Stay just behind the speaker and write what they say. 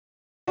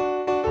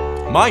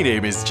My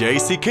name is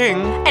JC King.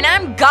 And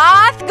I'm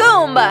Goth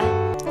Goomba.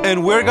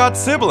 And we're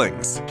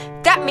God-Siblings.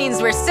 That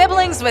means we're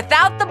siblings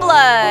without the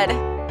blood.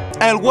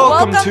 And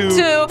welcome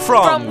to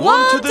From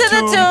Womb to the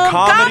Tomb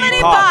Comedy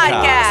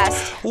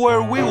Podcast,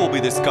 where we will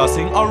be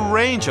discussing a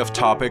range of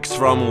topics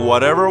from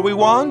whatever we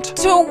want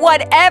to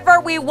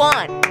whatever we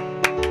want.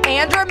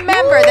 And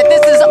remember that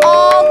this is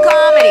all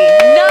comedy,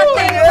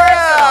 nothing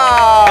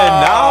personal. And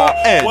now,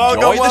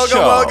 enjoy the show.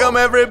 Welcome,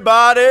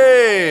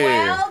 everybody.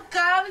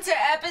 Welcome to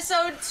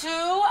episode 2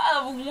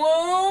 of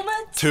Womb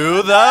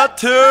to the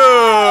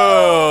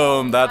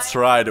Tomb. That's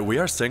right. We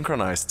are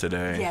synchronized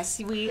today. Yes,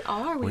 we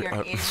are. We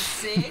are in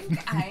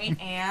sync. I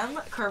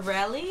am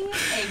Corelli,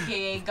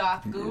 aka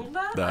Goth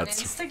Goomba on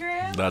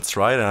Instagram. That's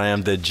right. And I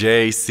am the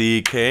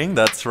JC King.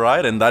 That's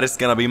right. And that is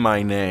going to be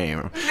my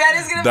name.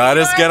 That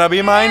is gonna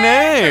be my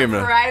name.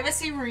 For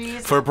privacy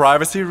reasons. For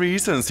privacy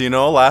reasons, you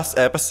know, last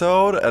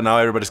episode, and now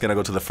everybody's gonna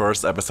go to the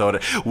first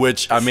episode,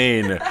 which, I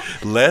mean,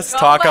 let's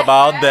talk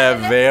about the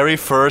very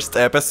first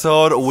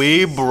episode.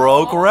 We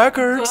broke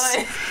records.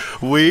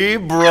 We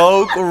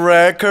broke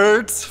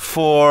records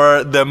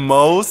for the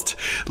most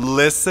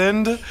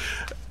listened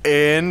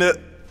in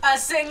a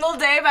single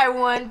day by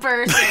one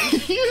person.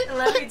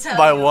 Let me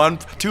tell you.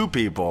 Two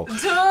people.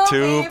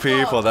 Two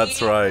people,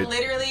 that's right.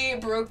 Literally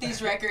broke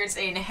these records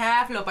in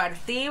half. Lo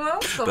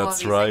partimos.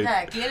 That's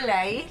right.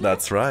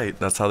 That's right.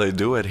 That's how they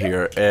do it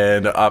here.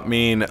 And I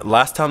mean,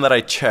 last time that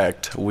I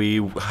checked,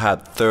 we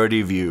had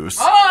 30 views.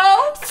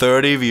 Oh!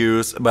 30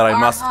 views, but I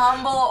must.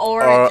 Humble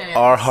origins.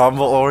 Our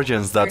humble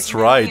origins. That's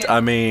right.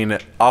 I mean,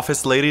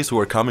 office ladies,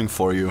 we're coming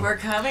for you. We're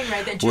coming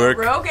right there.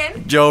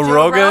 Joe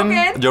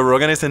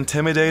Rogan is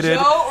intimidated.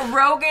 Joe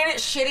Rogan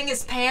shitting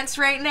his pants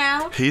right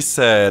now. He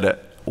said,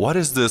 "What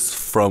is this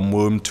From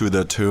Womb to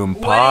the Tomb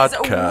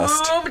podcast?"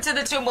 What is Womb to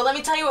the Tomb? Well, let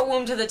me tell you what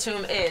Womb to the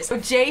Tomb is. So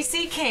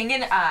JC King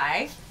and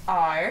I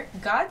are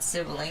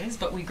God-siblings,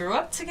 but we grew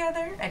up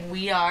together, and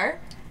we are...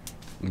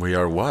 We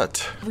are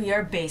what? We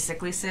are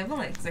basically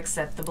siblings,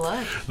 except the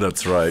blood.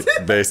 That's right.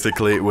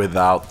 Basically,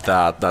 without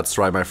that. That's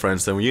right, my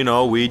friends. And, you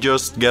know, we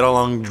just get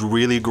along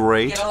really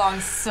great. Get along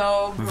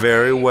so great.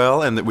 Very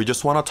well. And we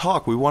just want to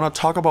talk. We want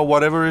to talk about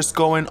whatever is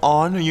going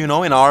on, you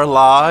know, in our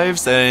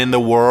lives and in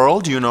the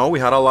world. You know, we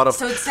had a lot of...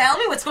 So tell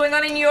me, what's going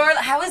on in your...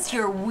 How has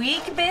your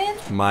week been?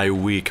 My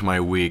week.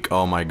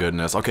 Oh, my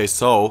goodness. Okay,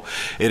 so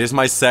it is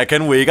my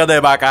second week at the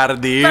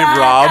Bacardi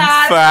Rum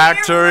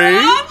Factory.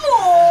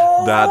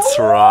 That's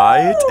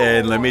right,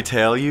 and let me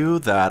tell you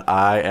that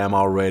I am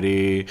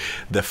already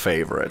the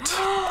favorite.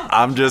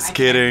 I'm just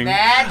kidding.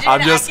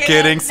 I'm just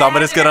kidding.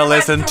 Somebody's gonna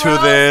listen to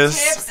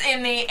this. Tips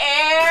in the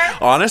air.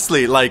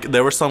 Honestly, like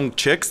there were some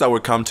chicks that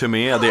would come to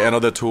me at the end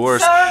of the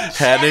tours,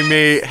 handing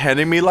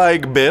me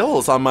like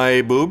bills on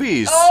my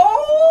boobies.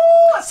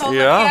 So let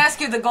me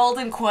ask you the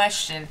golden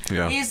question.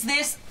 Yeah. Is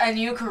this a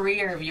new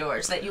career of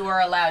yours that you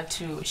are allowed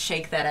to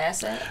shake that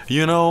ass at?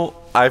 You know,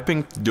 I've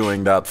been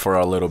doing that for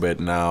a little bit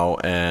now,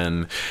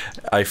 and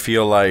I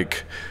feel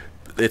like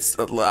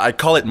I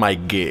call it my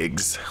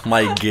gigs,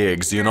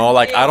 you know,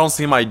 like I don't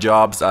see my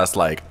jobs as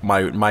like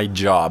my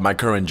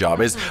current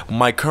job is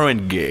my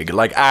current gig,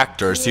 like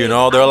actors, you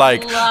know, they're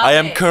like, I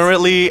am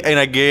currently in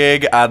a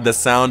gig at the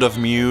Sound of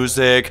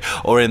Music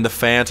or in the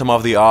Phantom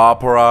of the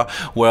Opera.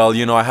 Well,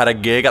 you know, I had a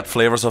gig at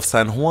Flavors of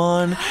San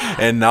Juan,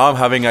 and now I'm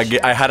having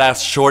I had a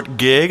short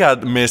gig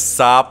at Miss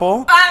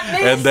Sapo,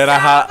 and then I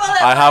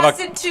have a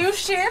 2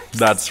 shifts.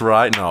 That's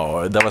right.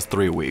 No, that was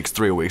 3 weeks.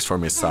 3 weeks for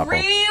Miss Sapo.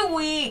 3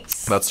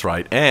 weeks. That's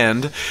right.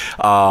 And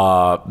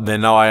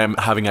then now I am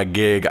having a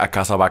gig at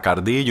Casa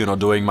Bacardi, you know,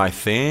 doing my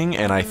thing,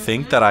 and I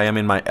think that I am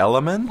in my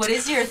element. What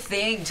is your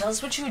thing? Tell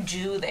us what you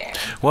do there.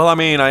 Well, I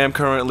mean, I am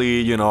currently,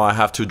 you know, I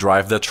have to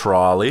drive the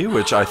trolley,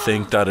 which I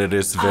think that it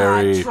is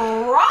very...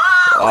 trolley,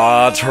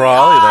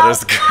 that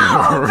is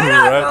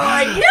correct.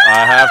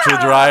 I have to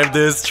drive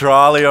this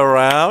trolley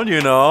around,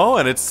 you know,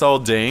 and it's so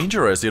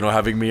dangerous, you know,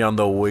 having me on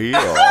the wheel.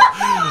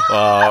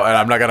 And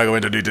I'm not gonna go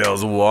into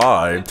details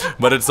why,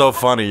 but it's so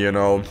funny, you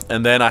know.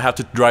 And then I have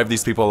to drive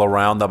these people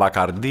around the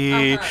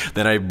Bacardi,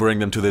 then I bring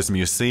them to this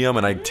museum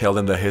and I tell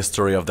them the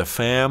history of the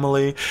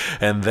family,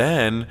 and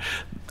then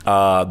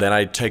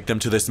I take them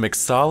to this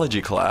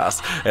mixology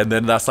class, and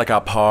then that's like a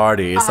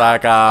party. It's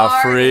like a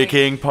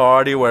freaking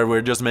party where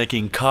we're just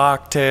making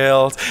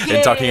cocktails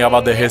and talking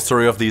about the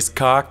history of these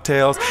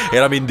cocktails. And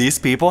I mean, these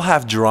people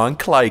have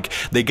drunk, like,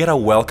 they get a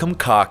welcome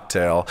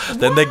cocktail,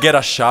 then they get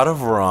a shot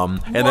of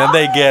rum, and then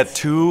they get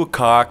 2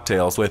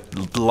 cocktails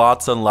with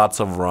lots and lots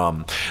of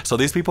rum. So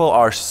these people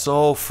are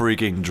so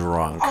freaking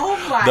drunk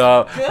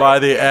by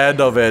the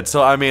end of it.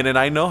 So I mean, and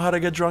I know how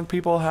to get drunk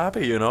people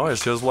happy, you know,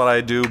 it's just what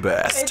I do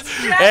best.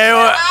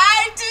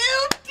 I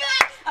do.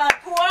 A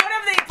quote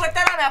of the... Put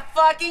that on a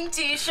fucking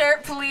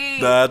t-shirt, please.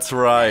 That's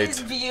right.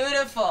 It's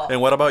beautiful. And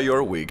what about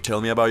your week?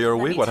 Tell me about your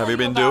week. What have you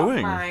been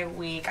doing? My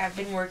week. I've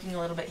been working a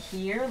little bit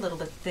here, a little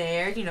bit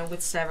there, you know,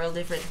 with several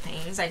different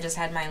things. I just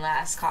had my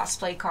last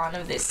cosplay con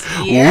of this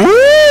year.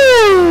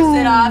 Closed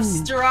it off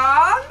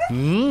strong.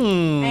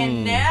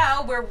 And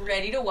now we're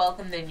ready to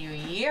welcome the new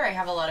year. I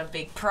have a lot of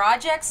big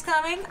projects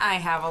coming. I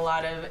have a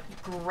lot of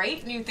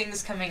great new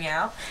things coming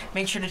out.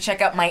 Make sure to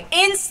check out my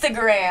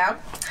Instagram.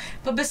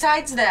 But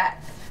besides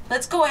that,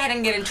 let's go ahead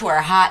and get into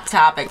our hot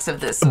topics of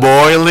this week.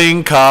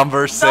 Boiling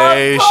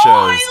conversations.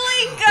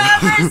 Boiling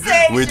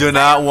conversations. We do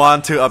not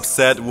want to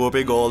upset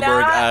Whoopi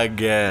Goldberg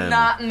again.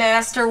 Not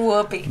Master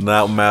Whoopi.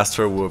 Not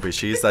Master Whoopi.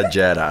 She's a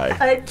Jedi.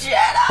 A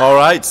Jedi. All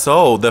right,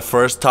 so the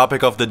first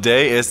topic of the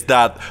day is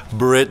that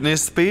Britney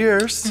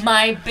Spears.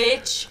 My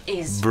bitch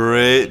is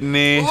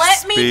Britney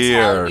Let me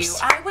tell you,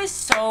 Spears. I was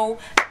so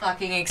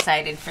fucking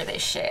excited for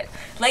this shit.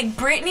 Like,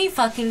 Britney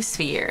fucking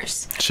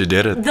Spears. She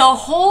did it. The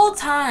whole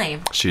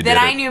time She that did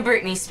I it. knew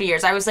Britney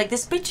Spears, I was like,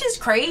 this bitch is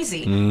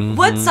crazy.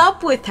 What's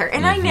up with her?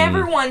 And I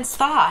never once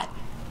thought,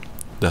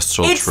 That's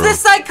so it's true. the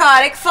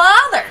psychotic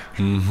father.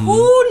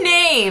 Who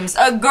names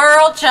a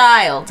girl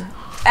child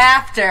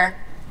after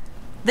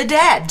the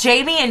dad?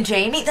 Jamie and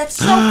Jamie? That's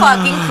so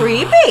fucking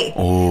creepy.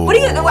 Oh. What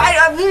do you,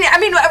 I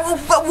mean,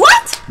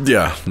 what?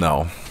 Yeah,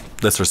 no.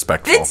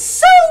 Disrespectful. It's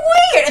so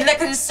weird. And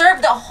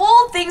the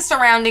whole thing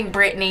surrounding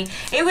Britney,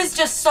 it was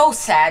just so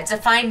sad to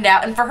find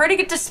out and for her to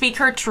get to speak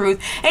her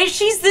truth. And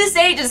she's this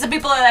age and some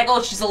people are like,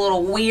 oh, she's a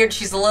little weird,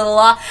 she's a little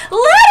let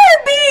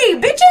her be.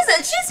 Bitches,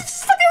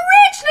 she's fucking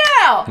rich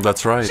now.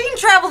 That's right. She can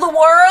travel the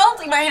world.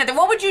 You might have to,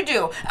 what would you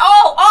do?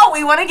 Oh,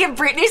 we want to give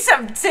Britney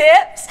some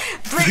tips.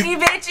 Britney,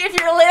 bitch, if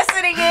you're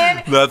listening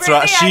in. That's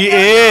Britney,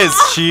 right.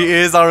 She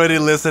is already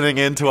listening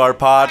into our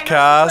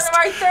podcast.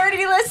 One of our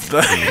 30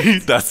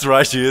 listeners. That's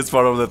right. She is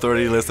part of the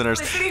 30 listeners.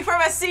 Listening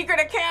from a secret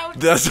account.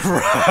 That's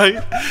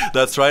right.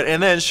 That's right.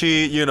 And then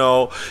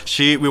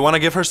we want to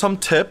give her some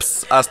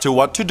tips as to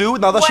what to do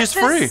now that she's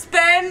free.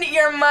 Spend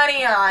your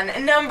money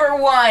on. Number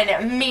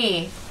one,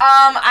 me.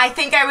 I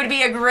think I would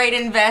be a great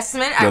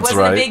investment. I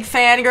wasn't a big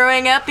fan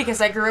growing up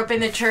because I grew up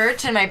in the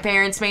church and my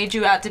parents made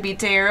you out to be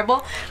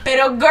terrible.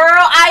 Pero girl,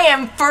 I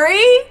am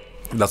free.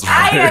 That's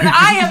right.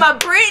 I am a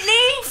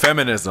Britney.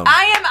 Feminism.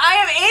 I am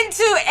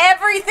into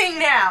everything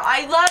now.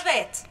 I love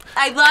it.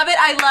 I love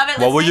it.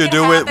 What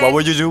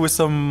would you do with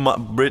some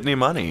Britney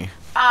money?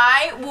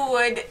 I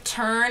would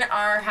turn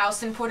our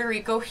house in Puerto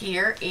Rico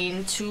here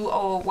into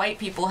a white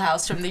people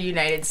house from the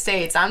United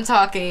States. I'm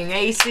talking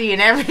AC in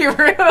every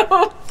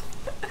room.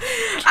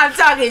 I'm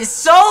talking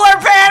solar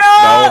panels.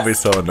 That would be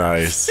so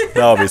nice.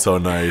 That would be so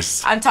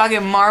nice. I'm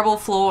talking marble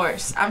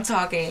floors. I'm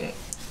talking,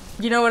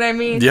 you know what I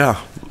mean?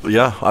 Yeah.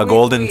 A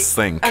golden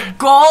sink. A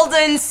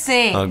golden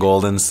sink. A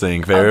golden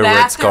sink. Very a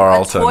Ritz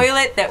Carlton. A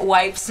toilet that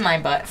wipes my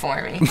butt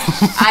for me.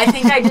 I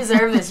think I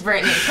deserve this,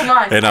 Brittany. Come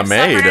on. And I've a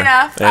maid. suffered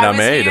enough. And I a was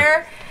maid.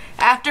 here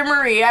after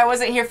Maria. I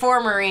wasn't here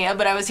for Maria,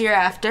 but I was here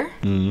after.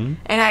 And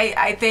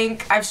I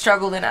think I've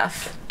struggled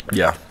enough.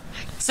 Yeah.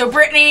 So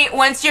Brittany,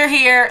 once you're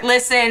here,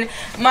 listen,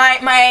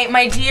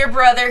 my dear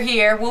brother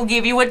here will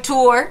give you a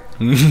tour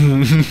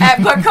at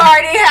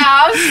Bacardi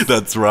House.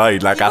 That's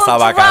right. La He Casa will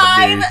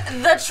Bacardi.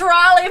 drive the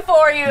trolley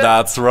for you.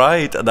 That's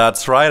right.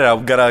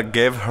 I'm gonna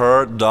give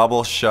her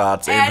double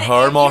shots in and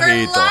her if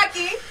mojito. you're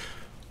lucky,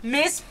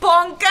 Miss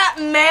Ponca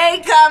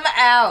may come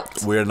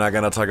out. We're not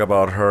gonna talk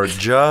about her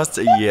just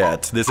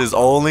yet. This is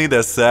only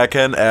the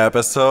second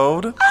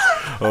episode.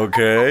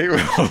 Okay?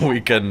 We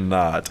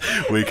cannot.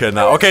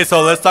 Okay,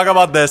 so let's talk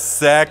about the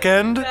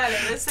second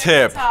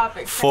tip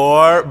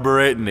for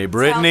Britney.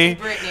 Britney,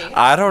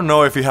 I don't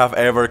know if you have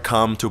ever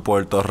come to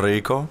Puerto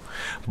Rico,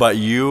 but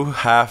you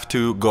have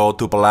to go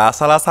to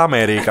Plaza Las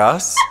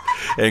Americas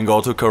and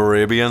go to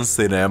Caribbean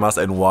cinemas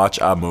and watch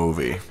a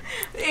movie.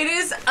 It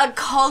is a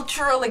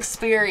cultural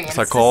experience. It's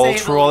a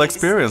cultural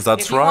experience,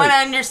 that's if you right. want to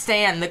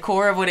understand the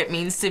core of what it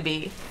means to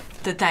be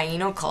the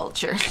Taino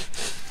culture.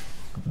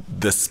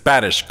 The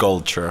Spanish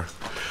culture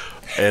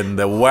and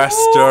the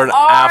Western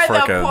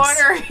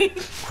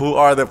Africans. Who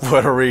are the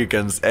Puerto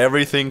Ricans?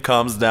 Everything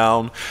comes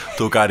down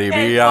to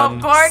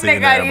Caribbean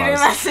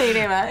cinemas.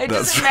 It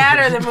doesn't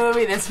matter the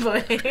movie that's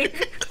playing.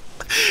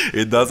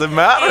 It doesn't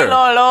matter.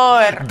 El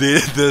olor.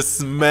 The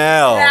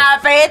smell. La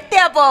peste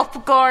a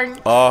popcorn.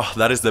 Oh,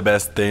 that is the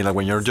best thing. Like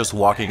when you're just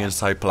walking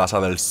inside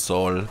Plaza del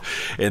Sol,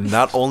 and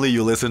not only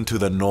you listen to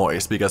the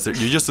noise, because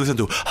you just listen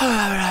to,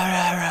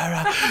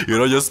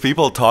 just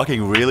people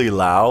talking really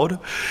loud,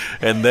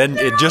 and then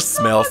it just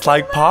smells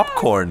like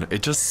popcorn.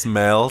 It just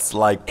smells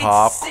like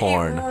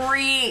popcorn. It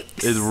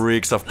reeks. It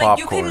reeks of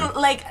popcorn. You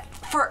can,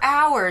 for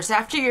hours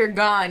after you're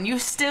gone, you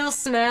still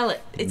smell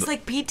it. It's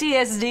like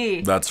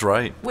PTSD. That's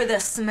right. With a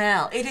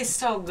smell. It is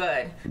so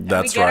good.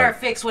 That's we get right. our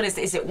fix. What is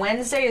it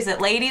Wednesday? Is it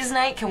ladies'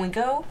 night? Can we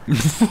go?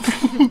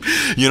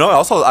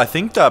 Also, I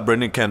think that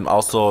Britney can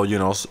also,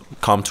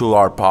 come to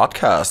our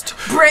podcast.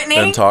 Britney,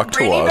 and talk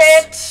to us.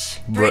 Bitch.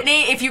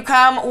 Britney, if you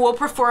come, we'll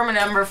perform a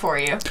number for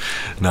you.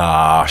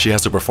 Nah, she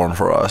has to perform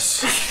for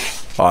us.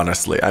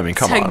 Honestly, I mean,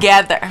 come on.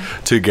 Together.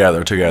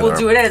 Together. We'll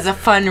do it as a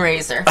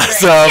fundraiser.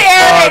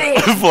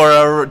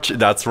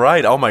 That's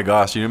right. Oh my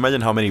gosh, can you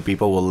imagine how many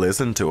people will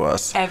listen to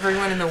us?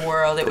 Everyone in the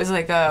world. It was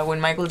like when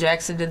Michael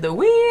Jackson did the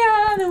 "We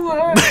Are the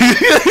World."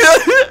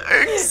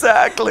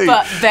 Exactly.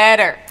 But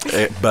better.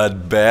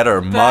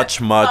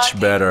 Much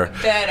better.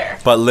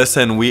 But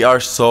listen, we are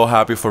so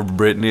happy for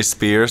Britney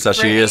Spears that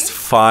she is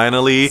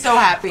finally so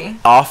happy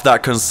off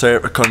that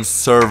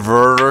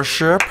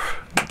conservatorship.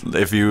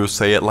 If you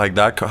say it like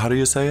that, how do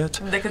you say it?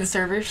 The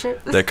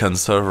conservatorship. The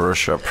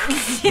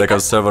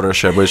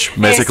conservatorship, which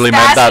basically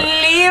meant that.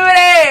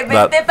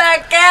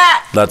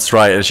 That's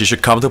right, and she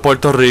should come to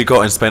Puerto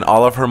Rico and spend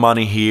all of her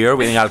money here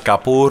with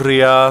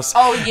alcapurrias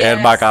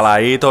and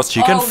bacalaitos.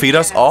 She can feed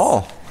us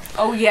all.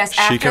 Oh yes,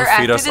 she can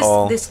feed us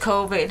all. This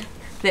COVID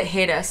that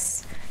hit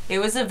us. It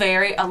was a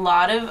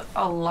lot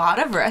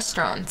of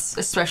restaurants,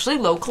 especially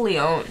locally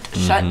owned,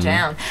 shut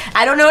down.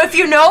 I don't know if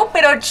you know,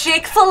 but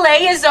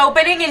Chick-fil-A is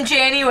opening in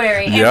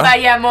January in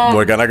Bayamón.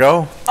 We're gonna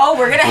go. Oh,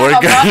 we're gonna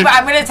have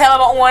I'm gonna tell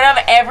about one of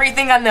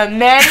everything on the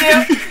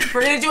menu.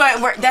 We're gonna do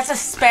it. That's a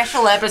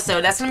special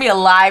episode. That's gonna be a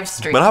live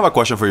stream. But I have a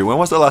question for you. When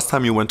was the last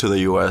time you went to the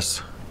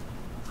U.S.?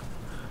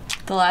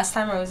 The last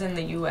time I was in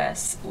the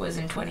U.S. was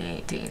in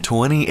 2018.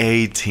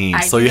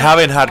 2018. So you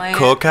haven't had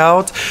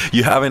Cookout,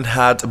 you haven't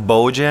had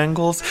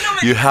Bojangles,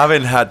 you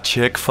haven't had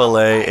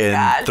Chick-fil-A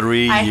in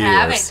 3 years. I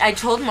haven't. I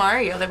told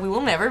Mario that we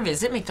will never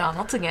visit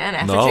McDonald's again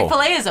after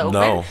Chick-fil-A is open.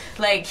 No.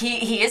 Like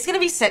he is gonna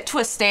be set to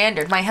a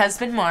standard. My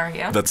husband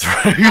Mario. That's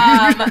right.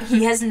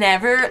 He has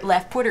never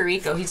left Puerto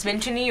Rico. He's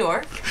been to New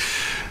York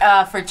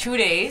for 2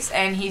 days,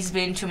 and he's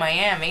been to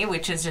Miami,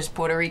 which is just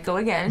Puerto Rico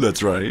again.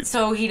 That's right.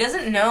 So he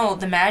doesn't know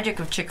the magic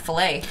of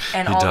Chick-fil-A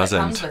and all that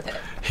comes with it.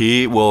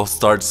 He will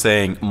start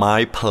saying,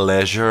 "My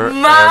pleasure,"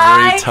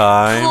 every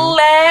time.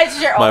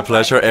 My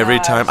pleasure every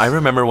time. I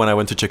remember when I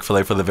went to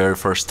Chick-fil-A for the very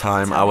first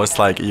time. I was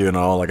like,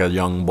 like a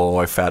young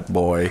boy, fat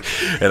boy,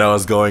 and I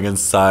was going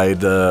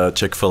inside the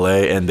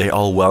Chick-fil-A, and they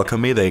all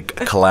welcomed me. They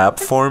clapped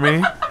for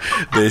me.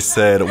 They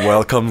said,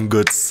 "Welcome,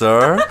 good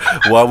sir.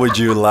 What would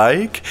you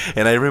like?"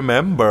 And I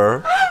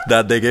remember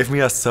that they gave me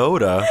a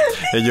soda,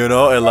 and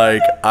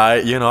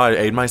I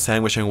ate my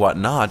sandwich and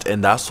whatnot,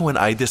 and that's when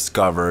I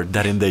discovered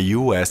that in the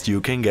U.S. you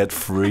can get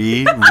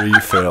free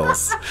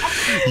refills.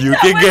 You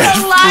can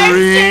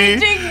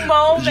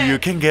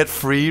get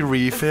free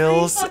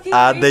refills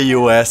at the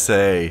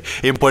USA.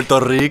 In Puerto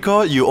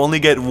Rico, you only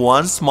get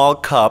one small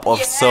cup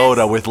of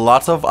soda with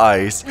lots of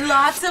ice,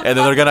 and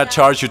then they're gonna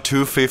charge you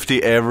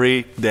 $2.50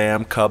 every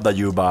damn cup that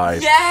you buy.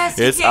 Yes,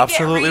 it's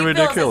absolutely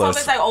ridiculous.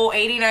 It's like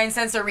 89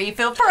 cents a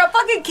refill for a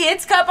fucking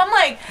kid's cup. I'm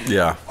like,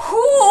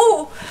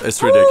 who?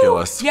 It's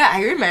ridiculous. Yeah,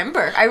 I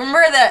remember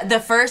the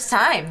first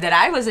time that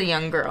I was a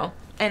young girl.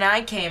 And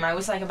I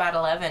was like about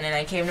 11, and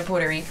I came to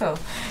Puerto Rico,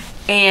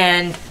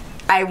 and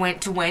I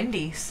went to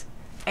Wendy's,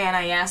 and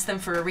I asked them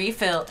for a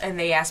refill, and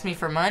they asked me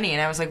for money,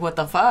 and I was like, what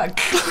the fuck?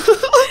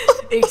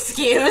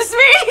 Excuse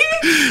me?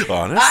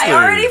 Honestly. I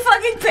already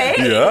fucking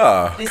paid.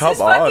 Yeah, this is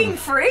fucking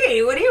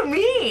free. What do you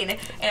mean?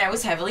 And I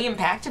was heavily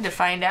impacted to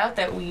find out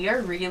that we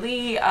are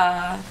really,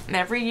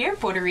 every year,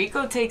 Puerto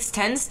Rico takes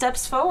 10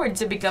 steps forward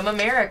to become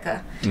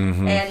America,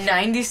 and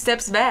 90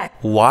 steps back.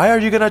 Why are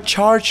you gonna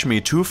charge me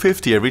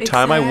 $2.50 every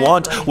time I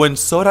want, when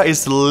soda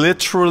is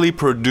literally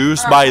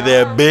produced by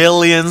the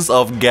billions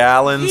of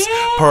gallons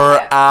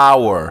per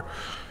hour?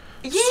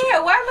 Yeah,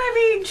 why am I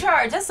being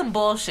charged? That's some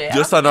bullshit.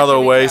 Just another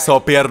way.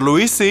 So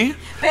Pierluisi,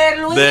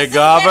 the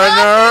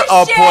governor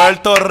of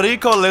Puerto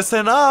Rico,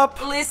 listen up.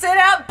 Listen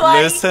up,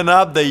 buddy. Listen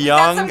up, the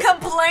young. Got some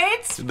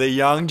complaints? The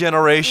young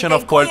generation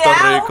of Puerto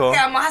Rico.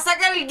 Vamos a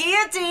sacar el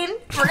guillotine.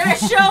 We're gonna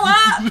show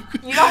up.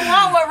 You don't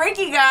want what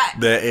Ricky got.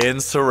 The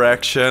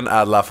insurrection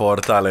at La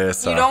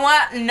Fortaleza. You don't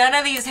want none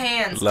of these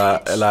hands.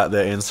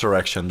 The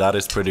insurrection. That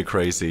is pretty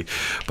crazy.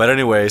 But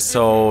anyway,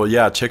 so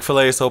yeah,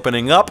 Chick-fil-A is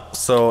opening up.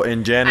 So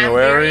in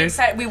January.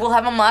 We will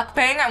have a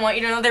mukbang. I want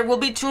you to know there will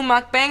be 2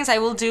 mukbangs. I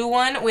will do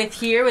one with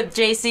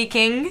JC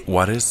King.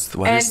 What is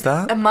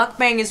that? A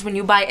mukbang is when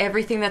you buy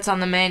everything that's on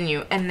the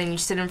menu, and then you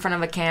sit in front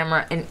of a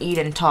camera and eat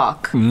and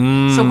talk. So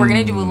we're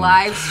gonna do a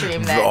live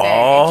stream that day.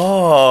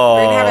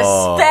 We're gonna have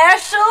a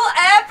special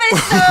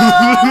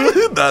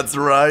episode. That's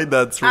right.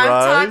 I'm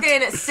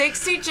talking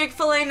 60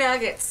 Chick-fil-A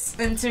nuggets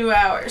in 2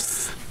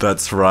 hours.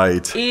 That's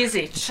right.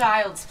 Easy.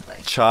 Child's play.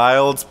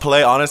 Child's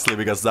play, honestly,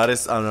 because that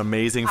is an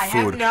amazing food. I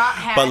have not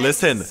had but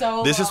listen,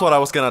 this is what I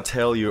was gonna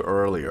tell you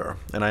earlier,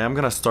 and I am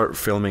gonna start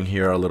filming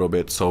here a little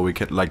bit so we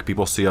can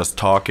people see us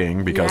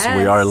talking, because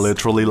we are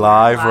literally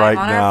live right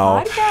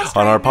now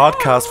on our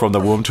podcast from the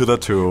womb to the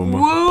tomb.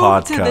 Woo!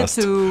 podcast.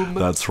 To the tomb.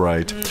 That's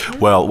right.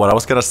 Well, what I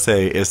was gonna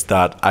say is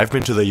that I've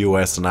been to the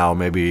U.S. now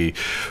maybe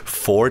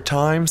 4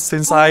 times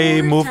since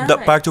I moved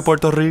back to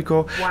Puerto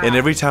Rico, and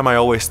every time I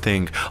always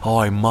think, oh,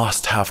 I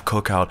must have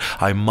Cookout,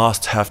 I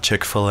must have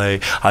Chick-fil-A,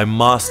 I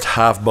must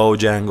have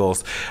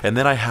Bojangles, and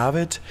then I have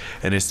it,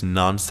 and it's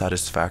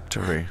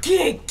non-satisfactory.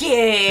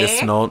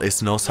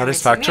 It's no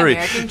satisfactory.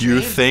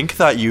 You think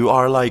that you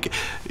are like,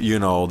 you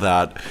know,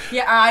 that.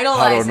 Yeah,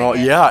 idolizing. I don't know.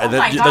 It. Yeah, Oh and then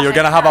my that you're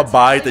gonna have a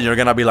bite, and you're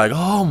gonna be like,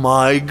 oh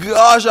my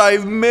gosh, I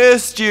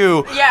missed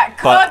you. Yeah,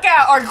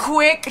 Cookout or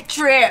Quick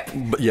Trip.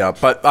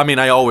 But I mean,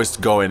 I always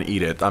go and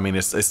eat it. I mean,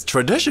 it's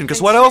tradition.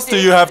 Because what else do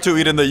you have to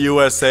eat in the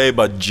USA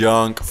but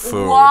junk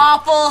food?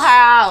 Waffle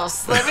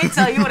House. Let me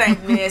tell you what I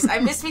miss. I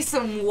miss me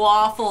some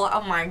waffle.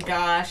 Oh my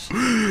gosh.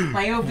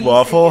 My obesity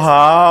Waffle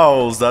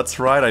House. That's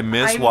right. I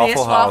miss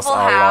Waffle House a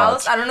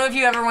lot. I don't know if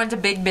you ever went to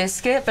Big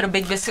Biscuit, but a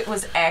Big Biscuit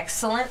was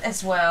excellent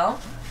as well.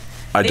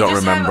 I don't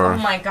remember. Oh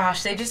my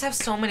gosh, they just have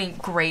so many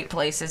great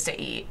places to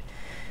eat.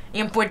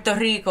 In Puerto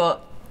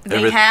Rico,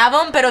 they have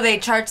them, but they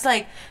charge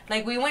like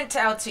we went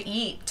out to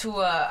eat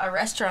to a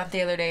restaurant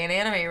the other day, an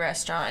anime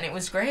restaurant, and it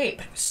was great,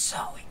 but it was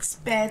so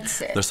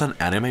expensive. There's an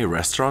anime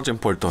restaurant in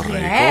Puerto Rico?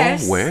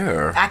 Yes.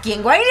 Where? Aquí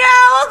en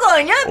Guaynabo,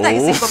 coño.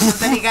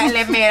 Puerto Rico,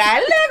 La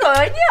Esmeralda,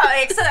 coño.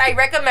 I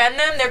recommend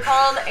them. They're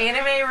called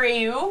Anime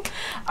Ryu.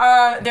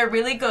 They're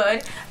really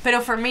good.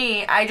 But for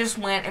me, I just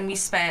went and we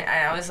spent,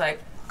 and I was like,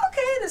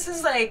 okay, this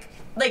is like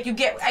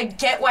I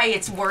get why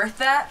it's worth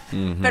that.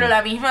 Pero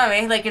la misma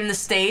vez, like in the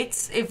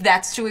States, if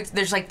that's too,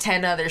 there's like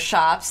 10 other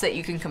shops that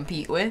you can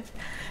compete with.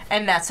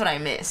 And that's what I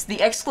miss. The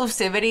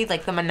exclusivity,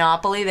 like the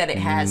monopoly that it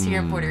has here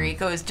in Puerto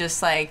Rico is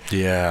just like,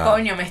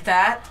 coño, me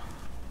está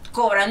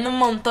cobrando un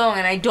montón,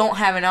 and I don't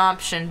have an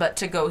option but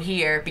to go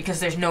here because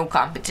there's no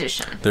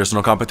competition. There's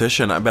no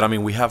competition. But I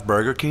mean, we have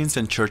Burger Kings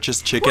and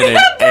Church's Chicken in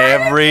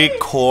every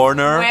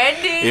corner.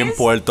 Wendy's. In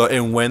Puerto,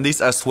 and Wendy's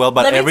as well.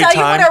 But Let every me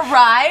tell time. you what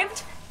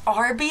arrived.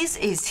 Arby's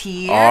is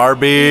here.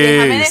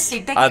 Arby's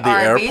at the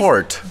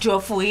airport. Yo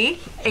fui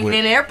en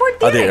el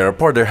airport. At the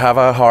airport, they have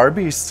a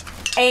Arby's.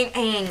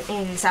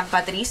 En San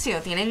Patricio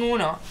tienen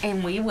uno,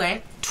 and we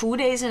went 2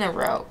 days in a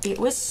row. It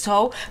was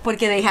so,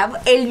 porque they have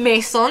el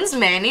Meson's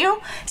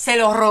menu, se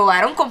lo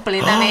robaron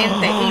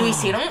completamente y lo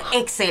hicieron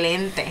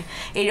excelente.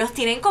 Ellos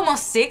tienen como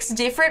 6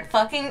 different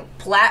fucking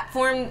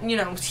platform, you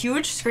know,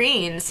 huge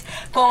screens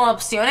con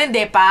opciones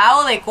de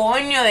pavo, de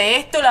coño, de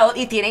esto,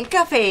 y tienen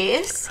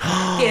cafés,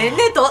 tienen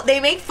de todo. They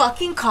make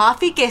fucking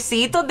coffee,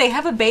 quesitos. They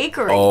have a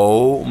bakery.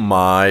 Oh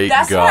my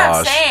gosh. That's what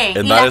I'm saying.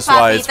 And y that las is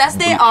why papitas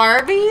de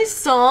Arby's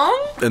son.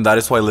 And that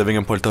is why living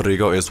in Puerto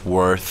Rico is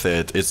worth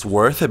it. It's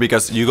worth it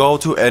because you go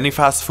to any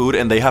fast food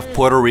and they have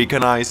Puerto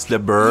Ricanized the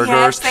burgers.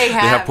 Yes, they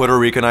have. Puerto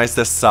Ricanized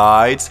the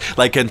sides.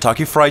 Like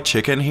Kentucky Fried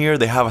Chicken here,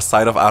 they have a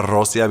side of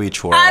arroz y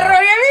habichuela.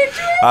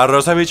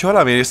 Arroz y habichuela.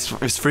 I mean, it's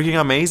freaking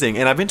amazing.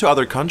 And I've been to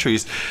other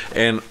countries,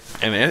 and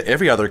in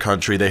every other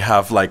country they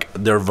have like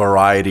their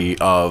variety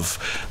of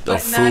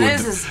food. Not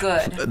as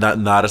good.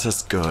 Not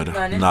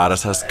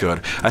as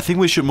good. I think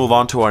we should move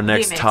on to our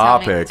next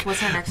topic.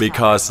 What's our next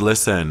because topic?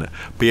 Listen,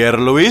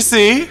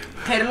 Pierluisi,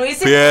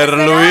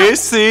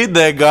 Pierluisi,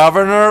 the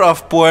governor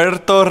of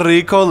Puerto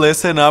Rico,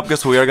 listen up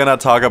because we are gonna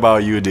talk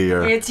about you,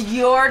 dear. It's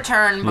your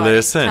turn, buddy.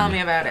 Listen, tell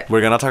me about it.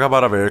 We're gonna talk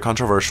about a very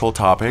controversial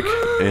topic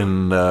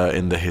in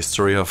the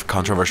history of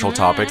controversial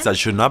topics that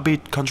should not be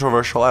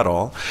controversial at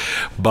all,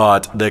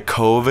 but the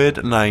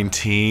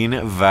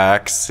COVID-19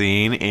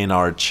 vaccine in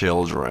our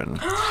children.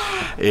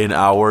 In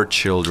our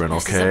children,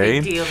 okay?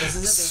 This is a big deal. This is a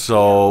big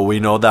So we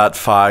know that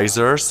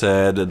Pfizer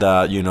said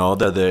that, you know,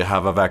 that they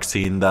have a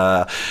vaccine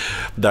that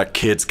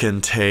kids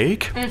can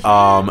take.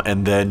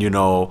 And then, you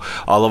know,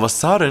 all of a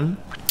sudden,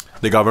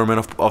 the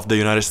government of the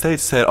United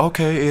States said,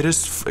 okay,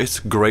 it's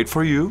great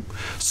for you,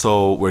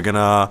 so we're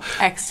gonna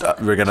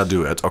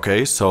do it.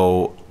 Okay,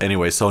 so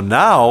anyway, so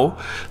now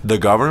the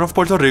governor of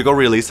Puerto Rico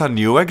released a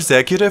new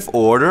executive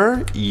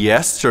order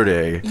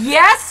yesterday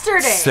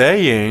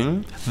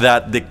saying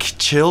that the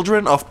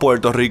children of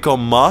Puerto Rico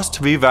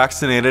must be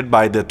vaccinated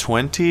by the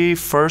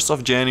 21st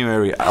of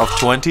January of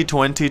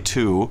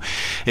 2022.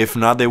 If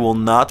not, they will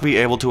not be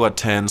able to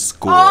attend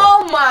school.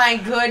 Oh my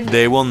goodness.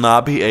 They will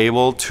not be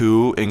able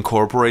to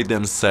incorporate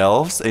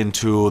themselves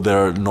into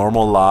their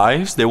normal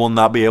lives. They will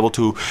not be able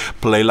to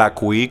play La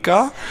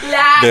Cuica.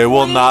 They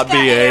will not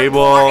be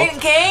able.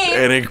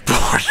 An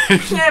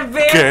important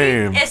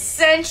game.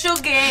 Essential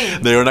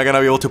game. They're not gonna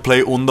be able to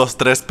play Un, Dos,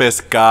 Tres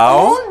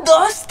Pescado. Un,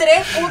 dos,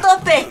 tres, puto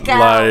pescado.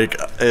 Like,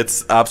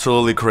 it's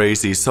absolutely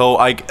crazy. So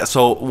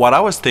what I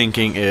was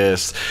thinking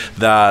is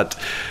that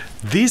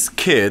these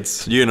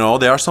kids, you know,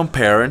 there are some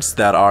parents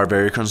that are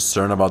very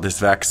concerned about this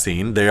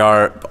vaccine. They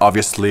are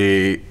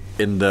obviously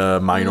in the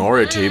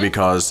minority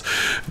because,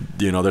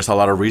 you know, there's a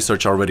lot of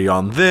research already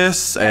on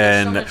this,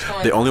 and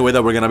the only way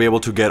that we're gonna be able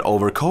to get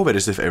over COVID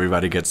is if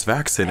everybody gets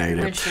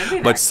vaccinated.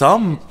 But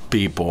some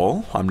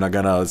people, I'm not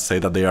gonna say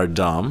that they are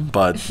dumb,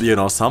 but you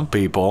know, some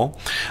people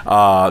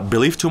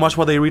believe too much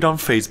what they read on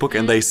Facebook,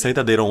 and they say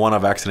that they don't want to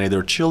vaccinate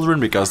their children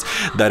because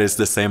that is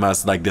the same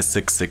as like the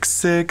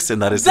 666,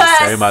 and that is the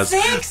same as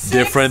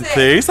different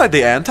things like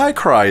the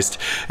Antichrist.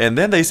 And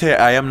then they say,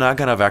 I am not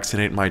gonna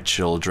vaccinate my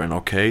children.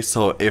 Okay,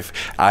 so if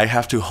I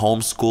have to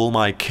homeschool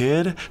my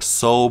kid,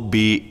 so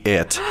be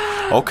it.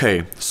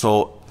 Okay,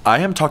 so I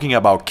am talking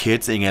about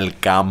kids in el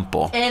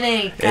campo.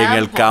 En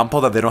el campo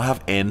that they don't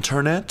have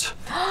internet.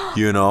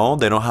 You know,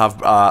 they don't have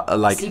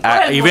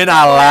even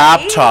a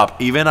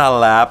laptop. Even a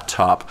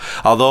laptop.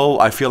 Although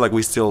I feel like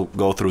we still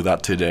go through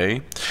that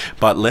today.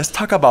 But let's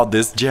talk about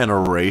this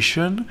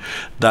generation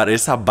that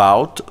is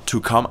about to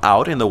come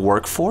out in the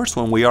workforce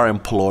when we are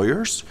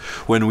employers,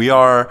 when we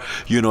are,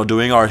 you know,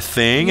 doing our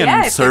thing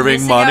and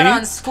serving money.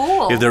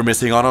 If they're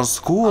missing out on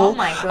school, oh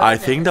my goodness. I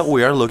think that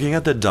we are looking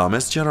at the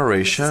dumbest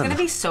generation. It's gonna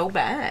be so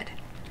bad.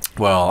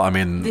 Well, I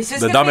mean,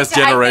 the dumbest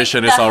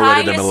generation is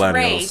already the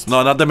millennials.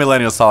 No, not the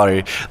millennials,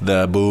 sorry.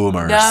 The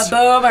boomers. The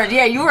boomers.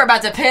 Yeah, you were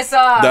about to piss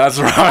off. That's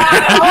right.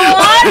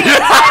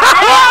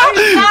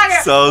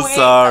 So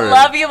sorry.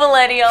 Love you,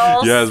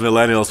 millennials. Yes,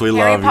 millennials, we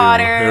Harry love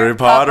Potter, you. Harry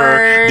Potter,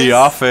 Puppers, The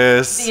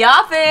Office. The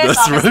Office, That's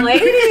Office right.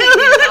 Lady.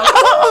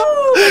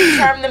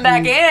 Turn them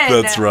back in.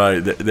 That's right.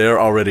 They're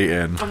already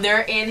in.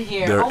 They're in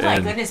here. They're oh my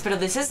in. goodness! But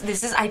this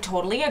is. I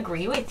totally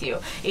agree with you.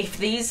 If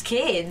these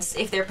kids,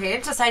 if their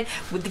parents decide,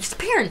 well, these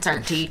parents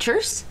aren't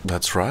teachers,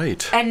 That's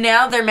right. and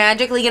now they're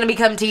magically going to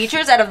become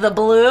teachers out of the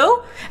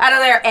blue, out of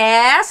their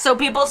ass, so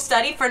people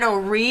study for no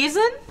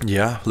reason.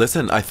 Yeah,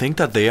 listen, I think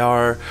that they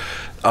are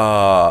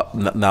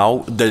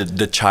now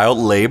the child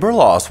labor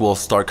laws will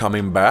start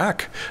coming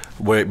back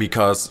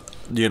because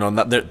you know,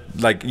 not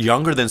like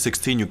younger than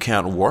 16 you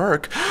can't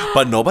work,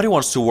 but nobody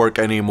wants to work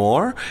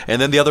anymore.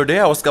 And then the other day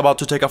I was about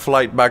to take a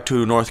flight back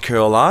to North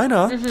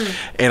Carolina,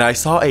 and I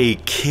saw a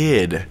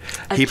kid.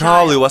 He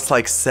probably was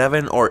like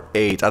 7 or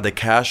 8 at the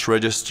cash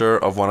register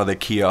of one of the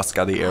kiosks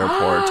at the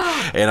airport.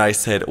 And I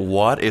said,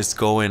 what is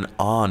going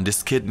on?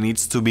 This kid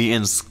needs to be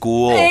in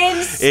school.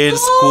 In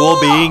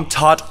school, being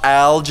taught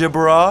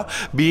algebra,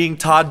 being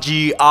taught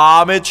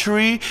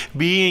geometry,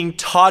 being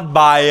taught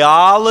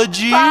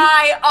biology.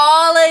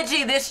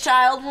 Biology. This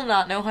child will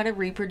not know how to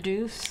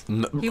reproduce.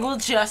 No. He will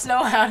just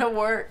know how to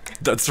work.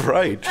 That's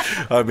right.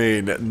 I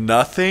mean,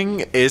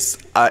 nothing is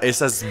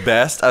as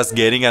best as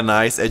getting a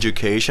nice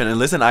education. And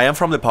listen, I am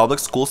from the public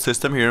school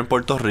system here in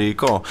Puerto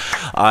Rico.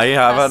 I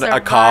have a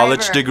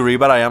college degree,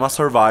 but I am a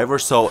survivor.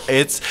 So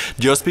it's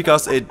just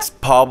because it's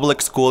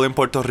public school in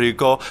Puerto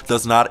Rico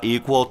does not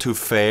equal to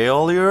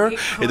failure.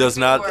 It does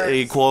not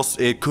equals.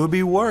 It could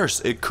be worse.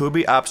 It could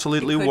be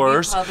absolutely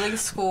worse. Public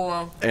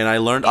school. And I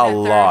learned a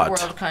lot.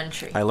 World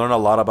country. I learned a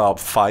lot about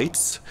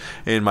fights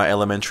in my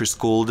elementary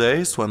school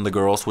days when the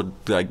girls would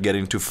like get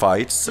into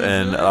fights,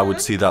 and I would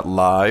see that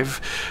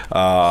live.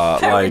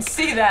 I would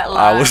see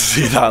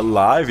that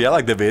live. Yeah,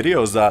 like the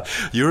videos that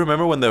you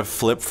remember when the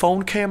flip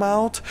phone came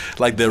out,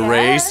 like the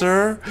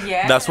Razor.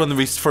 Yes. That's when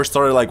we first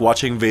started like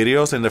watching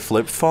videos in the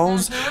flip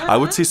phones. I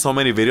would see so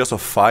many videos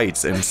of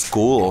fights in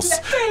schools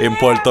in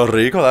Puerto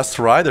Rico. That's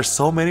right. There's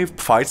so many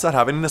fights that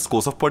happen in the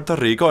schools of Puerto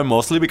Rico, and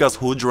mostly because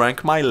who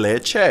drank my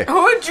leche?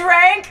 Who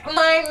drank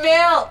my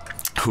milk?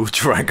 Who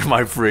drank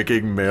my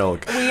freaking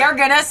milk? We are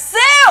gonna sue!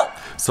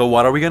 So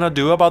what are we gonna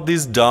do about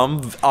these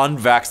dumb,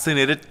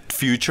 unvaccinated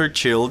future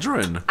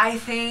children? I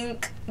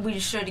think we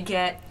should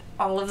get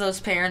all of those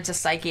parents a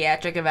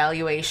psychiatric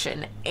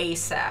evaluation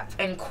ASAP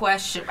and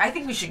question. I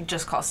think we should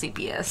just call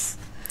CPS.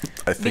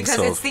 I think because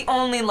so. it's the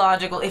only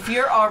logical. If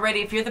you're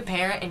the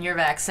parent and you're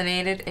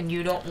vaccinated and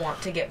you don't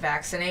want to get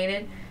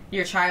vaccinated,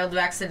 your child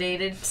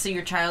vaccinated so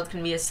your child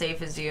can be as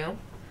safe as you.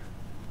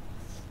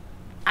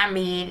 I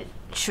mean,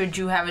 should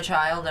you have a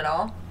child at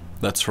all?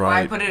 That's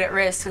right. Why put it at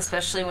risk,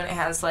 especially when it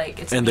has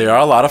And there are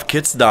a lot of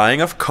kids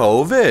dying of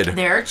COVID.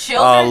 There are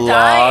children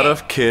dying. A lot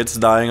of kids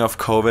dying of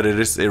COVID. It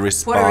is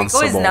irresponsible.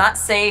 Puerto Rico is not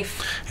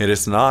safe. It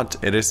is not.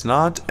 It is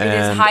not. It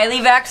is highly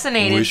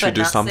vaccinated. We should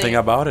do something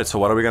about it. So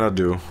what are we gonna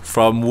do?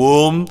 From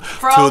womb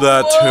to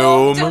the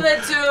tomb.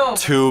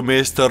 To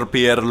Mr.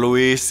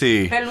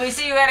 Pierluisi.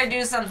 Pierluisi, you gotta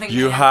do something.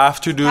 You have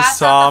to do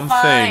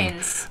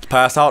something.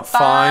 Pass out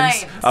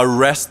fines.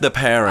 Arrest the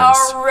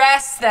parents.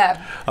 Arrest them.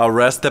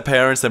 Arrest the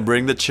parents and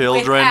bring the children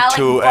with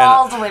Alec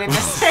Baldwin in the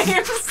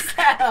same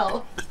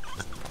cell.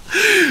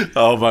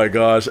 Oh my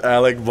gosh,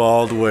 Alec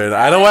Baldwin.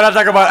 I don't want to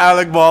talk about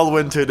Alec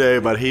Baldwin today,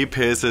 but he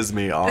pisses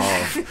me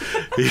off.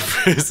 He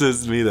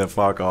pisses me the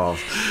fuck off.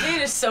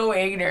 He is so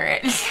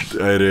ignorant.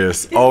 It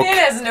is. He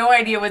has no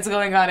idea what's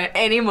going on at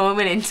any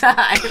moment in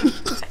time.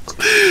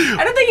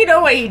 I don't think you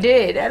know what he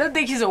did. I don't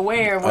think he's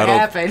aware of what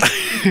happened.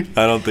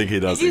 I don't think he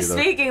does He's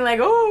either. speaking like,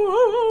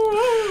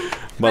 oh.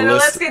 But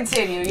let's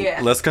continue. Yeah.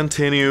 Let's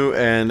continue,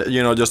 and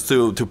just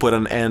to put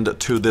an end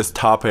to this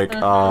topic,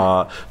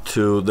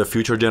 to the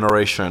future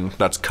generation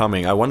that's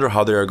coming. I wonder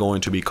how they are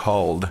going to be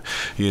called.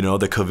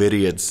 The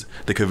Covidians,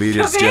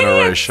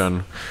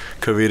 generation.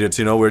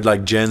 Covidians, we're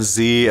like Gen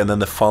Z, and then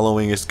the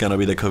following is gonna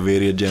be the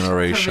Covidian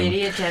generation.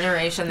 Covidian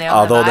generation. They all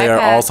Although have they are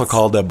iPads. also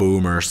called the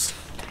Boomers.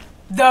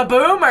 The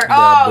boomer.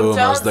 Boomers,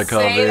 Don't the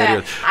say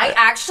that. Covidian. I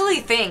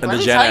actually think. And Let the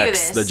me Gen tell you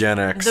X, this. the Gen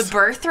X. The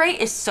birth rate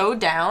is so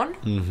down.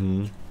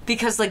 Mm-hmm.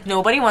 Because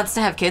nobody wants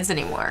to have kids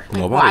anymore.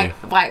 Nobody.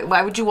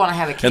 Why would you want to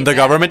have a kid? And the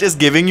government is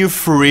giving you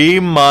free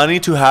money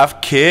to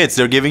have kids.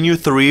 They're giving you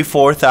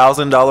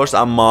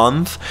 $3,000-$4,000 a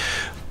month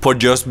for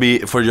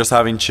just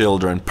having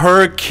children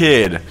per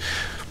kid.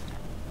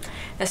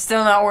 It's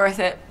still not worth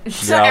it.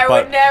 So Yeah, I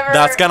but would never.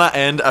 that's gonna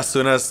end as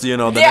soon as the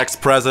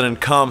next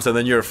president comes, and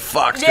then you're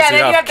fucked because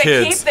then you have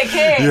kids. to keep the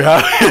kid. You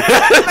have,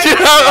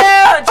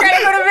 Trying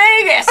to go to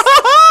Vegas.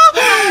 What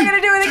am I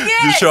gonna do with a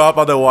kid? you show up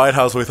at the White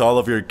House with all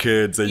of your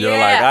kids, and you're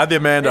like, I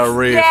demand a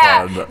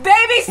refund. Yeah.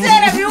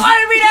 Babysitter, you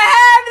wanted me to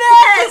have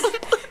this.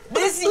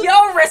 This is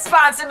your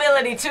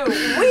responsibility too.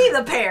 We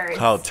the parents.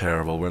 How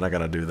terrible. We're not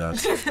gonna do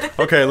that.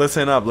 Okay,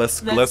 listen up.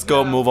 Let's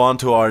go move on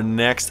to our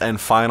next and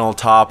final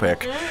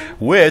topic,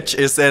 which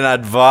is an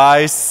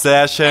advice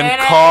session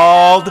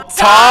called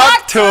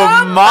Talk to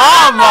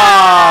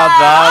Mama.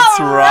 That's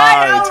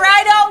right. All right.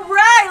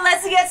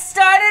 Let's get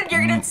started.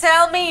 You're gonna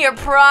tell me your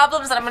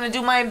problems, and I'm gonna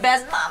do my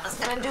best. Mama's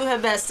gonna do her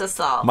best to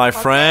solve. My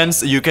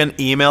friends, you can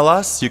email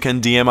us. You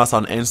can DM us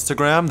on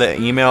Instagram. The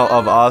email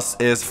of us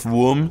is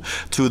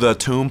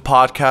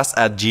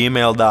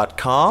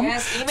womtothetomepodcast@gmail.com.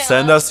 Yes, email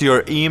Send us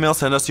your email.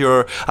 Send us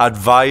your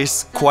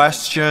advice,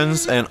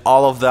 questions, and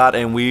all of that,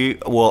 and we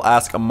will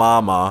ask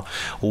Mama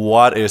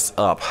what is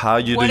up. How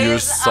do you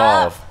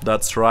solve?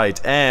 That's right.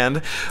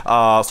 And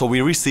so we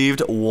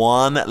received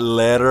one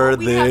letter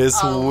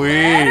this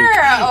week.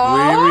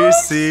 We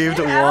received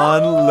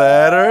one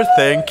letter.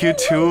 Thank you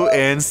to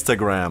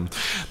Instagram.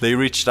 They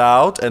reached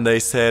out and they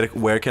said,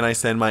 where can I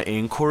send my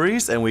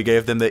inquiries? And we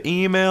gave them the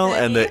email,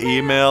 and the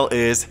email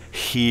is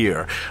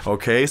here.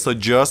 Okay, so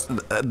just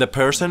the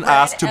person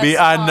asked to be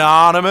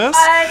anonymous.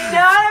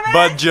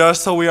 But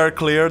just so we are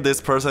clear, this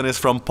person is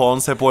from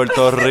Ponce,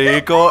 Puerto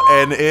Rico,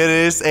 and it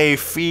is a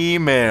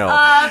female.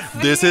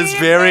 This is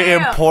very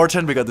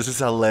important because this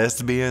is a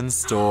lesbian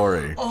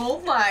story.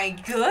 Oh my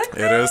goodness.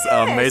 It is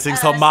amazing.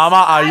 So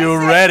Mama, are you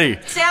ready?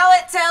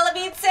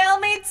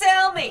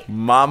 Tell me.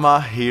 Mama,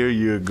 here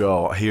you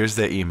go. Here's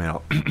the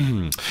email.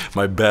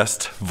 My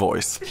best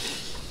voice.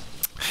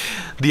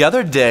 The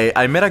other day,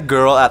 I met a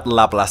girl at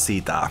La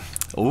Placita.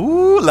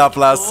 Ooh, La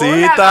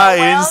Placita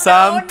in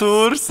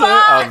Santurce,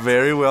 a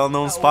very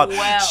well-known spot.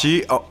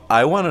 Well.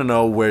 I want to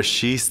know where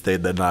she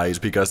stayed the night,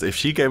 because if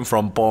she came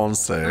from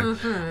Ponce,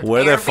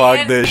 where the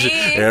fuck did she?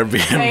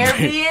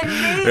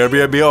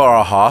 Airbnb or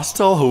a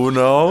hostel? Who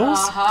knows?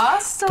 A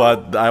hostel?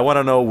 But I want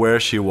to know where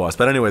she was.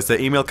 But anyways, the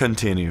email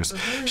continues.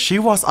 She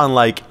was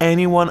unlike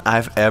anyone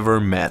I've ever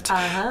met.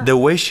 The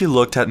way she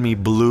looked at me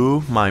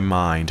blew my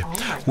mind.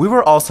 We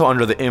were also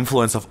under the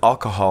influence of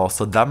alcohol,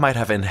 so that might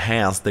have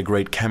enhanced the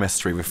great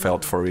chemistry we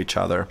felt for each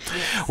other.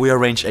 We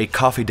arranged a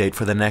coffee date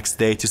for the next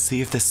day to see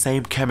if the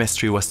same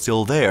chemistry was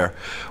still there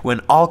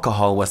when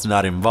alcohol was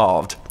not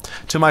involved.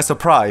 To my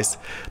surprise,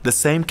 the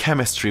same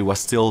chemistry was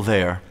still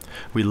there.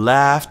 We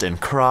laughed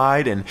and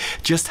cried and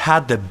just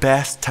had the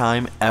best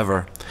time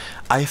ever.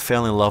 I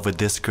fell in love with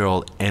this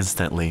girl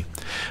instantly.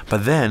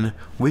 But then,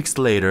 weeks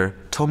later,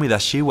 told me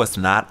that she was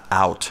not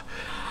out.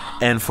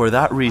 And for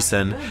that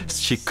reason,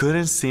 she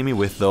couldn't see me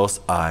with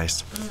those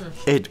eyes.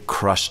 It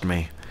crushed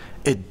me.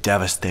 It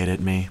devastated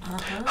me.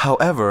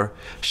 However,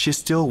 she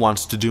still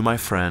wants to do my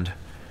friend.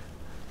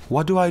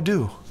 What do I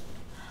do?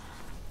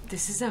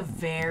 This is a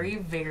very,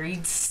 very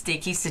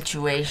sticky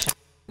situation.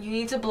 You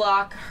need to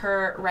block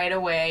her right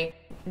away.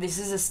 This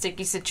is a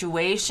sticky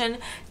situation.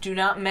 Do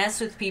not mess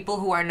with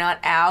people who are not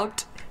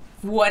out.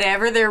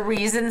 Whatever their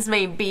reasons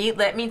may be,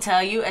 let me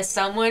tell you, as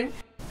someone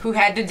who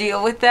had to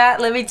deal with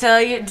that, let me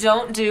tell you,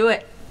 don't do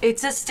it.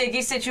 It's a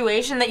sticky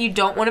situation that you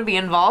don't want to be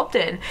involved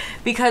in.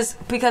 Because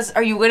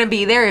are you going to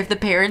be there if the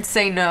parents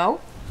say no?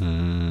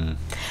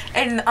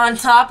 And on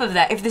top of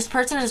that, if this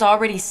person is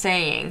already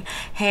saying,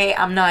 hey,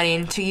 I'm not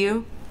into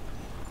you,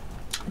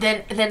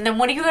 then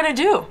what are you going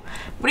to do?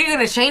 What are you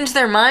going to change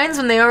their minds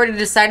when they already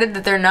decided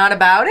that they're not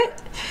about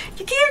it?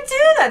 You can't do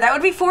that. That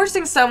would be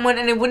forcing someone,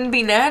 and it wouldn't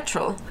be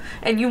natural.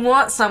 And you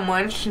want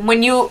someone,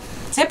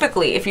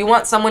 typically, if you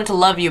want someone to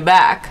love you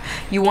back,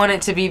 you want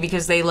it to be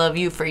because they love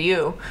you for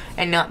you,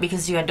 and not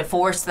because you had to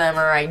force them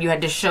or you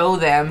had to show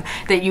them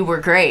that you were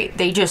great.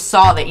 They just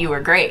saw that you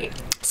were great.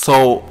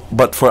 So,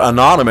 but for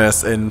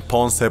Anonymous in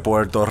Ponce,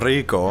 Puerto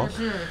Rico,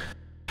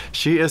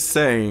 she is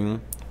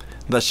saying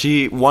that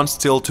she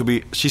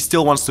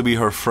still wants to be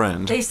her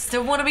friend. They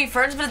still want to be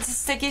friends, but it's a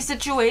sticky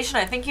situation.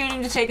 I think you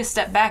need to take a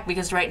step back,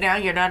 because right now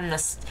you're not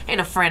in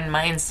a friend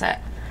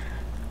mindset.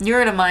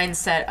 You're in a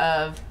mindset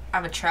of,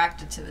 I'm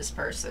attracted to this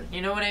person.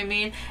 You know what I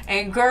mean?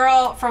 And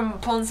girl from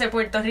Ponce,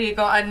 Puerto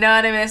Rico,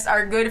 Anonymous,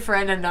 our good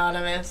friend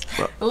Anonymous.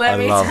 Let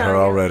me love tell her you.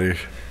 already.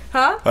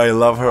 Huh? I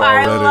love her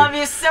already. I love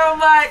you so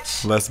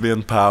much.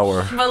 Lesbian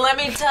power. But let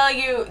me tell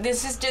you,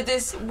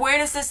 where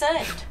does this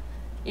end?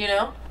 You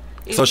know?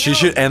 So she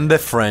should end the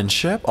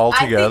friendship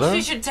altogether? I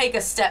think she should take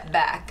a step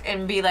back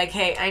and be like,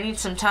 hey, I need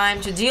some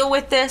time to deal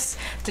with this,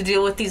 to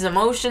deal with these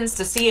emotions,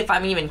 to see if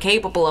I'm even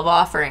capable of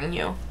offering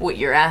you what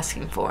you're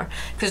asking for.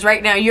 Because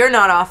right now you're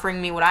not offering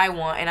me what I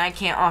want, and I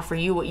can't offer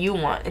you what you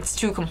want. It's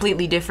two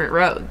completely different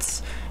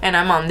roads. And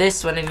I'm on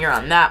this one and you're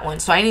on that one.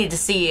 So I need to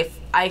see if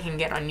I can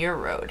get on your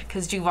road,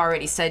 because you've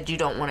already said you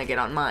don't want to get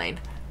on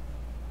mine.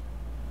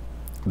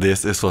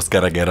 This is what's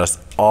gonna get us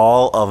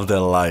all of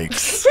the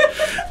likes.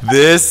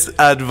 This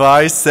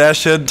advice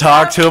session,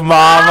 Talk to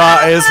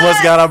Mama, is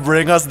what's gonna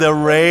bring us the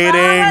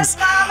ratings.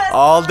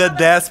 All the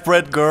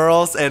desperate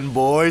girls and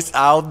boys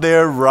out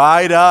there,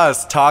 write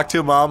us. Talk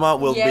to Mama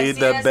will be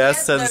the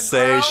best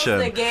sensation.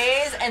 The girls, the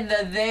gays, and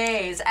the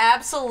theys.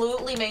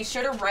 Absolutely. Make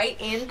sure to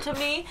write into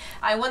me.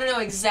 I want to know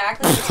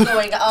exactly what's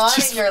going on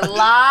in your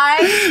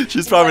life.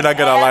 She's probably not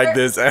gonna like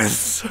this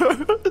answer.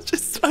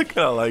 She's not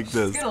gonna like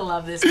this. She's gonna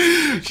love this.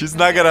 She's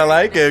not gonna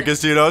like it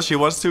because, you know, she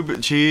wants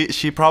to.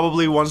 She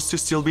probably wants to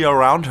still be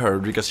around her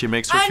because she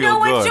makes her feel good. I know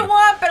what you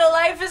want, but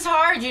life is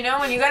hard, you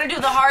know, and you gotta do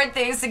the hard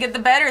things to get the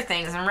better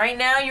things. And right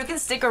now, you can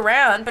stick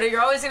around, but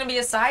you're always gonna be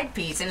a side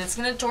piece, and it's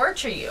gonna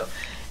torture you.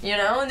 You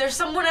know, and there's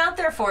someone out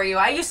there for you.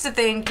 I used to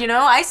think, you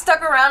know, I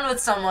stuck around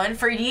with someone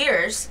for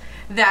years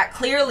that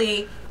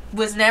clearly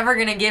was never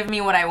going to give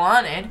me what I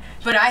wanted,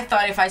 but I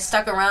thought if I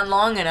stuck around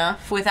long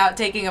enough without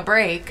taking a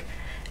break,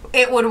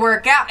 it would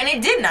work out. And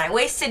it didn't. I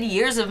wasted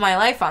years of my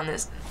life on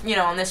this, you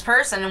know, on this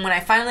person, and when I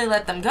finally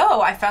let them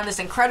go, I found this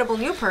incredible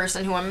new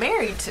person who I'm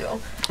married to.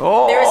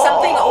 Oh. There is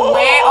something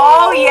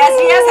oh, yes,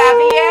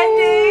 happy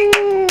ending.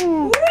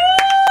 Woo!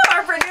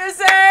 Our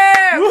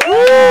producer!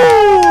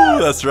 Woo!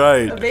 That's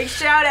right. A big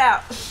shout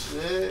out.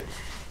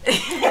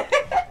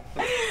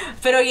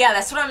 But oh yeah,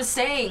 that's what I'm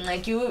saying.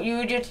 Like you,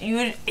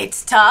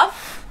 it's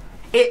tough.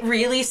 It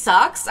really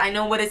sucks. I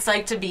know what it's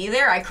like to be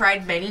there. I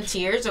cried many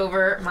tears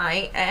over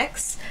my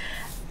ex,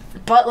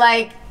 but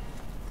like,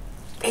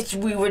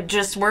 we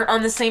weren't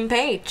on the same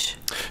page.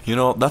 You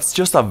know, that's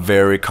just a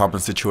very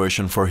common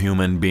situation for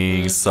human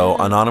beings. So,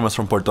 Anonymous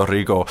from Puerto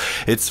Rico,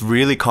 it's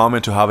really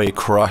common to have a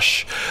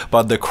crush,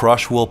 but the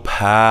crush will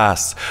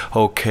pass,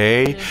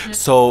 okay?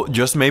 So,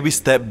 just maybe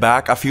step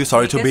back a few.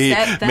 Sorry to be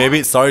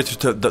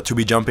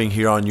jumping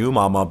here on you,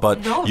 Mama,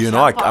 but No, you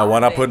know, I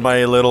want to baby. put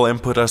my little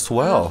input as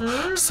well.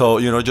 So,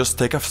 you know, just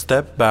take a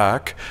step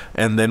back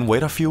and then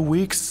wait a few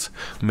weeks.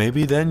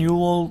 Maybe then you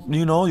will,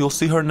 you know, you'll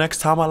see her next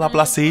time at La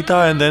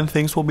Placita, and then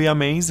things will be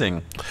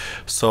amazing.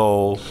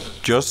 So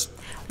just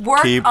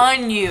work on you.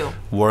 Always on you.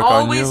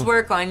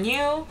 work on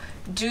you.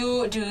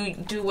 Do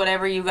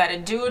whatever you got to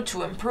do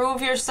to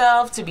improve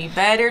yourself, to be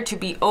better, to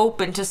be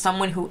open to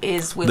someone who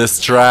is with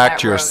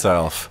Distract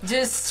yourself.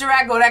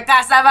 Distract. Go to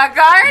Casa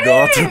Bacardi.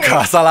 Go to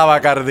Casa La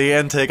Bacardi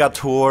and take a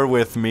tour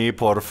with me,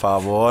 por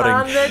favor. On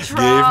And the give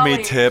trolley.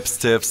 me tips.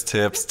 Do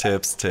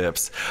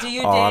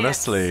you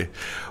Honestly.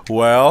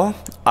 Well,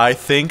 I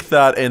think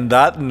that in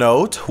that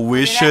note,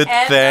 we should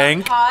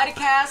thank the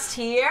podcast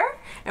here.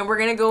 And we're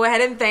gonna go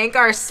ahead and thank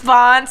our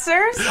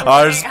sponsors.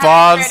 our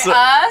sponsor.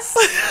 Us.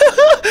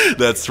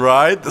 That's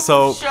right.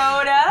 So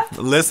Showed up.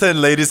 listen,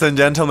 ladies and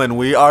gentlemen,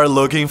 we are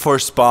looking for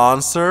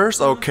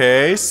sponsors,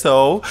 okay?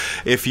 So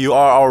if you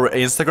are, our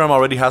Instagram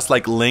already has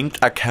like linked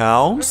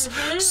accounts.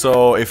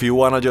 So if you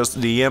want to just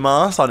DM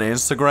us on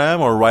Instagram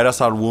or write us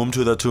on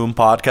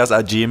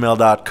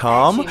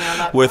wombtothetomb@gmail.com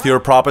with your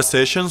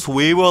propositions,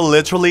 we will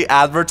literally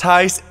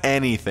advertise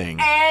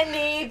anything.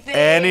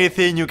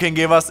 Anything you can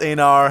give us in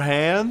our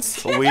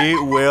hands, we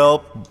will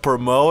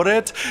promote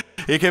it.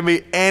 It can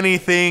be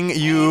anything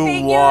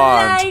you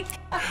want.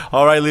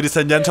 All right, ladies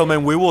and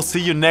gentlemen, we will see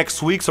you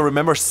next week. So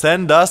remember,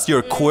 send us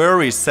your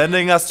queries,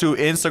 sending us to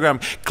Instagram.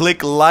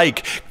 Click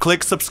like,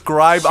 click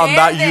subscribe on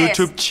that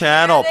YouTube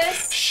channel.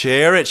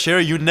 Share it.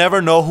 You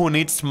never know who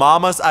needs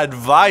Mama's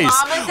advice.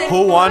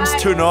 Who wants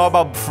to know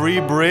about Free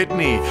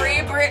Britney?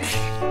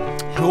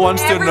 Who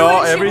wants to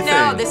know everything?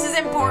 No, this is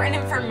important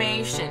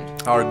information.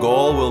 Our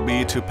goal will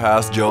be to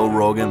pass Joe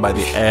Rogan by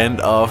the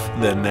end of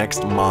the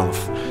next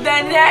month.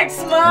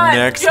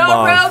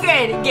 Joe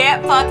Rogan,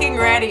 get fucking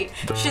ready.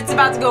 Shit's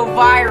about to go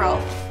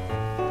viral.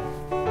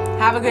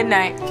 Have a good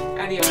night.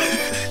 Adios.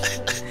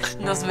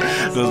 Nos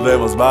vemos. Nos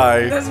vemos.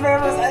 Bye. Nos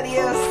vemos.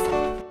 Adios.